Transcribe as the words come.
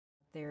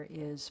There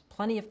is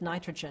plenty of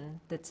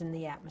nitrogen that's in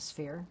the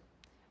atmosphere.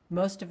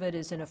 Most of it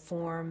is in a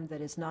form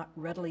that is not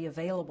readily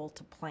available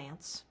to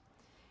plants.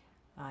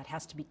 It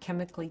has to be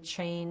chemically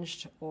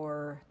changed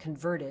or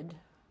converted,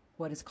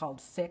 what is called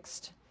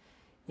fixed,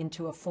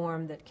 into a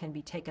form that can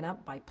be taken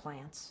up by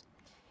plants.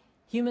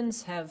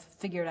 Humans have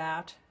figured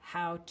out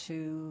how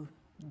to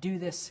do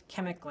this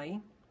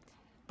chemically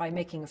by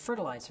making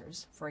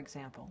fertilizers, for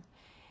example.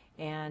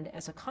 And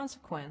as a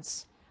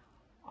consequence,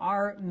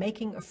 our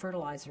making of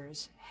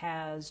fertilizers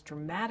has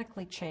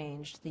dramatically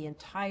changed the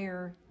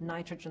entire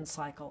nitrogen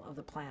cycle of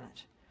the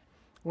planet.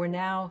 We're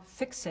now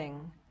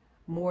fixing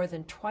more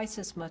than twice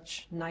as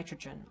much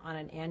nitrogen on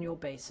an annual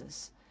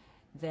basis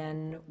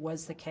than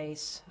was the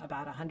case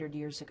about 100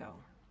 years ago.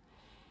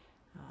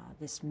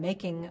 This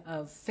making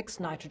of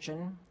fixed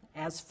nitrogen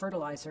as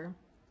fertilizer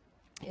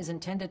is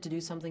intended to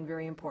do something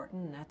very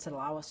important, and that's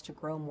allow us to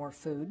grow more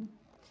food.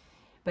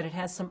 But it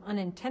has some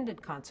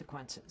unintended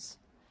consequences.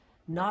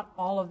 Not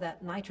all of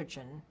that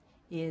nitrogen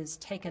is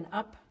taken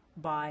up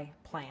by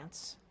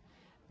plants.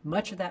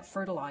 Much of that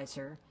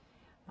fertilizer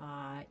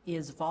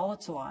is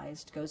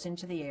volatilized, goes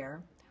into the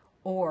air,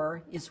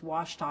 or is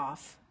washed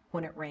off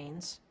when it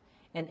rains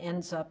and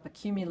ends up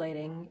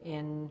accumulating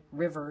in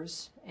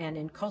rivers and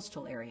in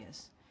coastal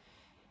areas.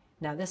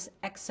 Now, this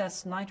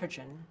excess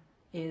nitrogen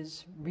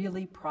is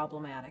really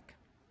problematic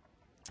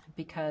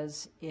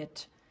because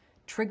it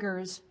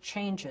triggers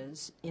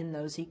changes in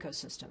those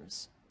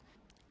ecosystems.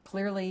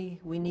 Clearly,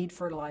 we need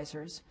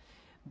fertilizers,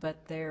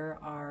 but there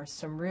are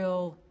some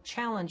real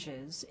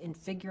challenges in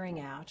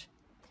figuring out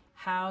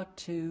how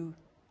to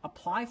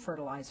apply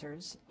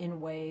fertilizers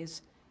in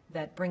ways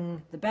that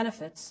bring the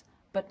benefits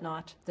but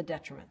not the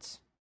detriments.